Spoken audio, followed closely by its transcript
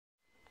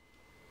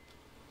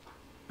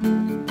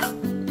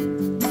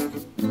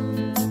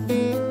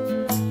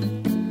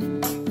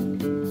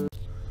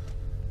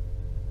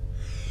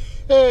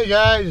Hey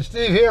guys, it's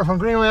Steve here from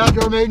Greenway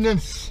Outdoor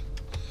Maintenance.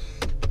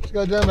 Just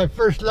got done my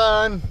first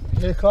lawn,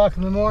 8 o'clock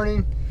in the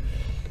morning.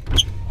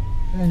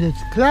 And it's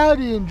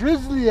cloudy and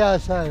drizzly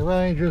outside. Well,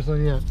 it ain't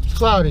drizzling yet. It's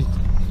cloudy.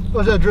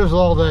 Supposed to drizzle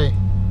all day.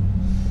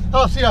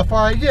 I'll see how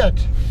far I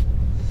get.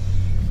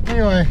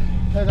 Anyway,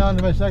 head on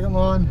to my second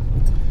lawn.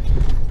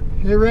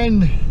 It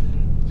rained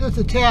just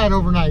a tad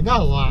overnight,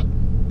 not a lot.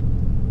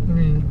 I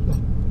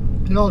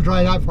mean, it all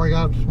dried out before I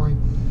got up this morning.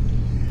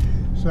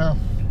 So,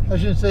 I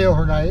shouldn't say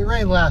overnight. It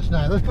rained last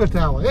night. Let's put it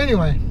that way.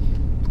 Anyway,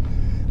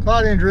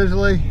 cloudy and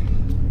drizzly.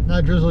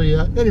 Not drizzly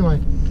yet. Anyway,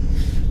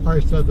 I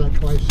already said that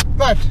twice.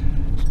 But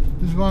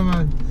this is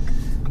my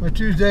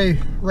Tuesday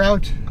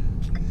route.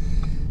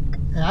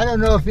 And I don't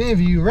know if any of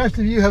you, rest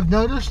of you have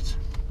noticed,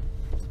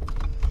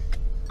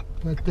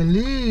 but the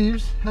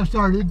leaves have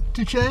started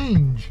to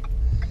change.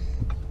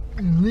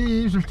 And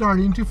leaves are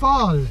starting to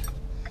fall.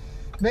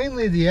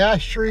 Mainly the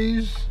ash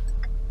trees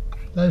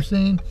that I've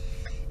seen,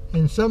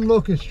 and some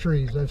locust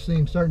trees I've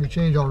seen starting to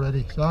change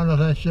already. So I don't know if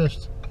that's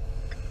just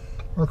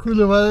our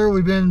cooler weather.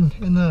 We've been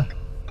in the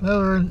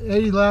weather in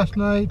 80 last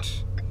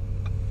night.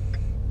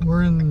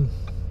 We're in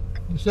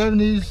the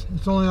 70s.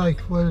 It's only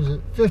like, what is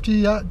it,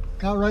 50 out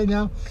right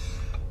now.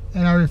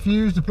 And I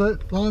refuse to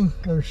put long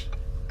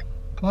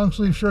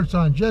sleeve shirts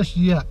on just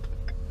yet.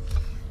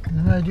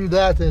 And when I do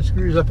that, then it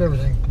screws up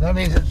everything. That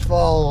means it's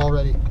fall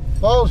already.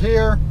 Fall's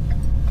here.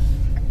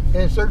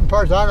 In certain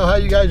parts, I don't know how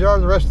you guys are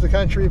in the rest of the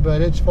country, but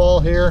it's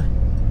fall here.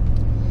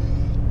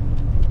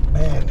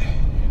 And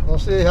we'll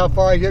see how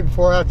far I get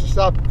before I have to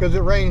stop because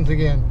it rains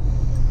again.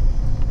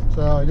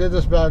 So I did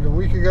this about a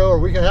week ago or a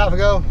week and a half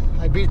ago.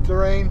 I beat the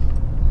rain.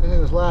 I think it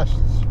was last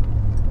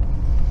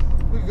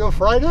week ago,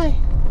 Friday?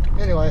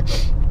 Anyway,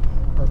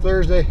 or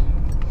Thursday.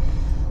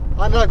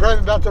 I'm not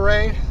griping about the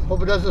rain.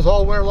 Hope it does this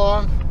all winter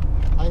long.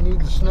 I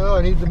need the snow.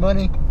 I need the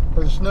money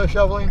for the snow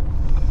shoveling.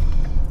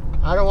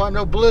 I don't want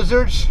no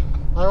blizzards.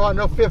 I don't want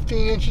no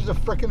 15 inches of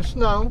frickin'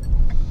 snow.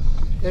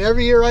 And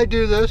every year I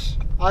do this,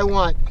 I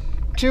want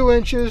 2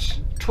 inches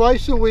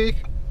twice a week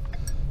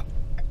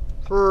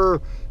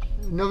for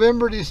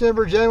November,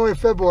 December, January,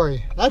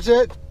 February. That's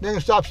it. Then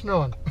it stops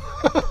snowing.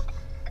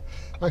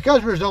 My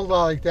customers don't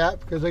like that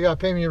because they got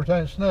to pay me every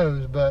time it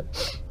snows.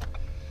 But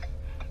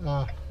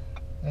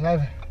and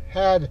I've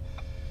had,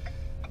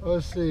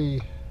 let's see,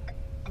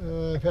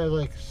 I've had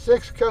like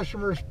 6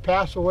 customers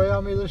pass away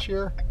on me this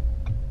year.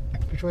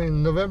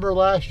 Between November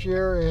last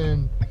year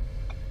and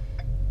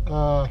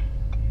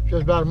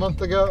just about a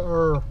month ago,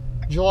 or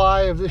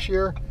July of this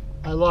year,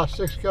 I lost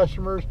 6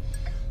 customers.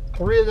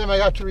 3 of them I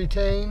got to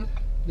retain.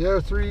 The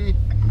other 3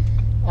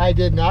 I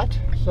did not.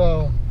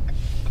 So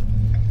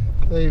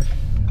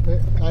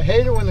I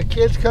hate it when the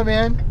kids come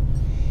in,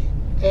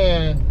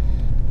 and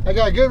I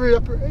got a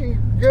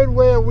good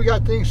way we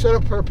got things set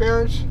up for our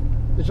parents.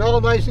 It's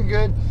all nice and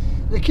good.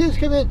 The kids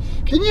come in,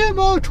 can you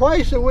mow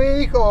twice a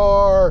week,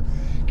 or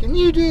can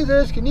you do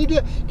this? Can we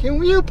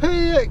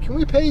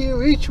pay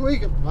you each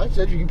week? I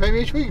said you can pay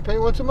me each week. You pay me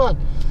once a month.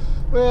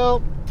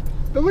 Well,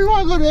 but we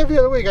want to go to every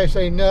other week. I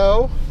say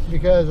no,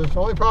 because the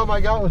only problem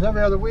I got with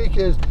every other week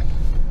is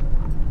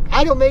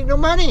I don't make no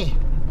money.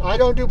 I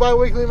don't do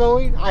bi-weekly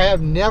mowing. I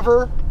have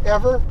never,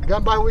 ever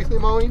done bi-weekly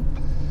mowing.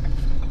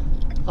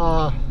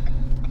 The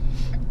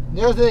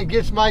other thing that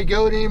gets my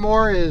goat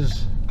anymore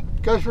is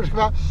customers come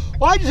out,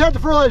 well, I just have the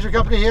fertilizer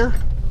company here.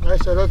 I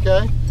said,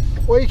 okay.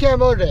 Well, you can't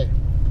mow today.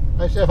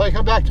 I said, if I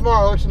come back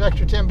tomorrow, it's an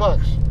extra 10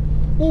 bucks.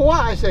 Well,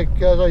 why? I said,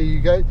 because you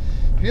guys,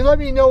 if you let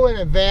me know in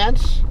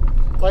advance,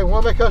 like one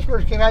of my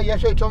customers came out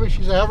yesterday, told me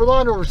she's going to have her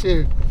lawn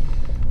overseeded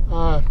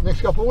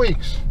next couple of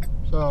weeks.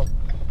 So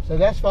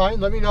that's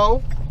fine. Let me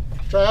know.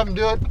 Try to have them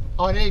do it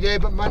on any day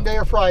but Monday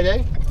or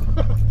Friday.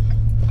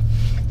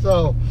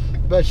 So,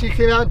 but she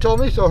came out and told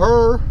me, so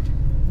her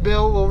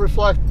bill will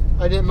reflect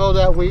I didn't mow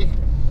that week,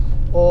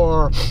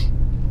 or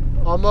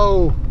I'll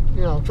mow,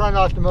 you know, try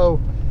not to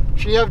mow.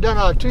 She have done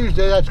on a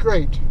Tuesday, that's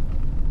great.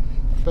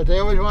 But they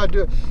always want to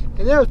do it.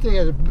 And the other thing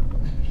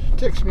that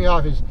ticks me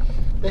off is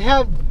they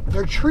have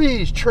their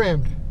trees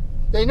trimmed.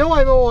 They know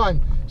I mow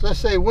on, so let's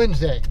say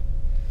Wednesday.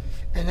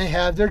 And they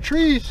have their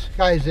trees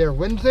guys there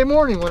Wednesday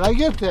morning when I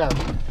get there.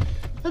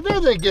 And the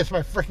other thing gets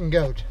my freaking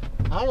goat.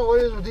 I don't know what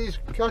it is with these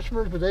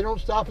customers, but they don't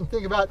stop and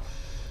think about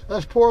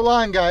us poor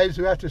lawn guys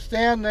who have to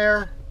stand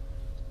there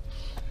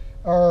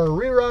or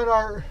rerun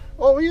our,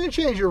 oh, you can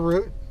change your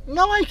route.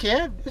 No, I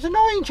can't. It's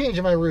annoying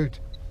changing my route.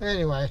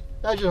 Anyway,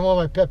 that's just one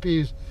of my pet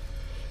peeves.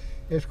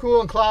 It's cool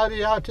and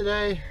cloudy out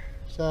today,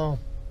 so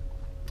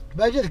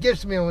that just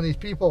gets me when these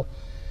people,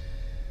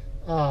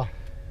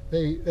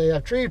 they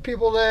have tree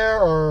people there,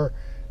 or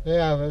they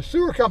have a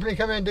sewer company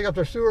come in and dig up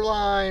their sewer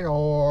line,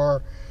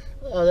 or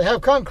they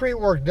have concrete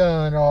work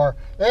done, or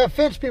they have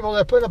fence people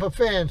that put up a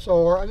fence,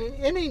 or I mean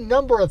any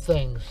number of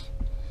things.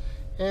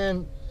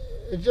 And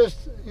it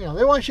just, you know,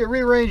 they want you to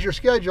rearrange your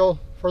schedule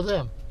for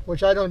them,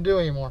 which I don't do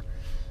anymore.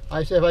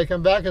 I say if I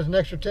come back, it's an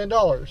extra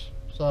 $10.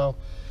 So,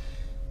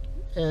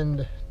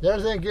 and the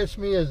other thing that gets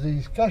me is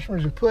these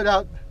customers who put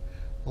out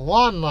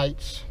lawn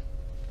lights.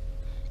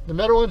 The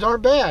metal ones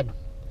aren't bad.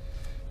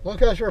 One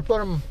customer put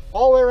them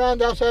all the way around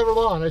the outside of her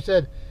lawn. I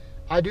said,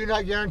 I do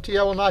not guarantee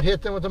I will not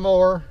hit them with the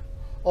mower,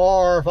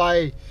 or if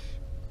I,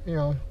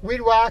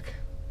 weed whack,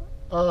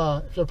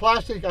 if they're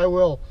plastic, I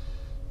will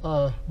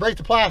break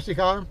the plastic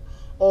on them,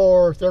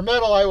 or if they're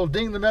metal, I will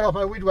ding the metal with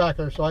my weed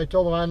whacker. So I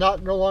told them I'm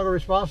no longer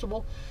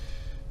responsible.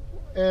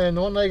 And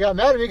the one they got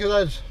mad at me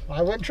because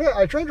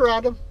I trimmed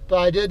around them, but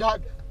I did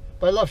not.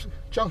 But I left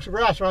chunks of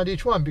grass around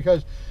each one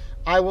because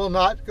I will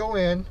not go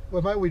in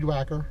with my weed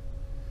whacker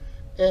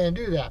and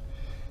do that.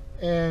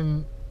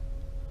 And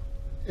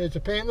it's a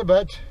pain in the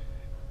butt.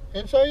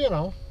 And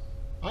so,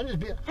 I'm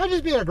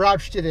just being a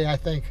grouch today, I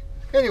think.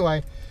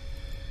 Anyway,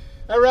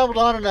 I rambled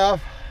on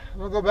enough. I'm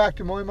gonna go back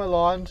to mowing my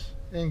lawns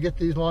and get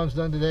these lawns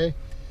done today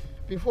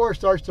before it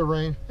starts to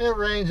rain. It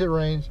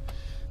rains.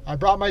 I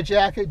brought my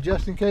jacket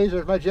just in case.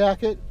 There's my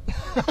jacket.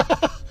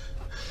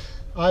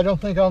 I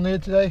don't think I'll need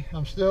it today.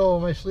 I'm still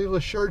in my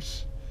sleeveless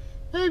shirts.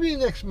 Maybe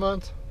next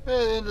month. At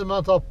the end of the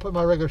month, I'll put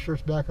my regular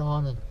shirts back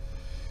on and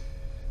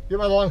get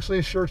my long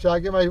sleeve shirts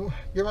out. Get my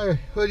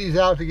hoodies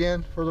out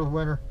again for the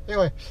winter.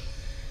 Anyway,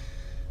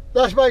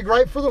 that's my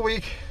gripe for the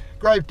week.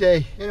 Gripe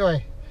day.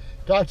 Anyway,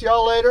 talk to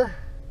y'all later.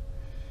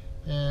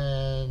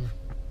 And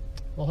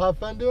we'll have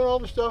fun doing all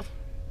the stuff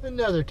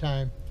another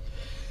time.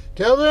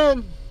 Till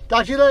then,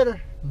 talk to you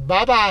later.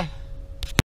 Bye-bye.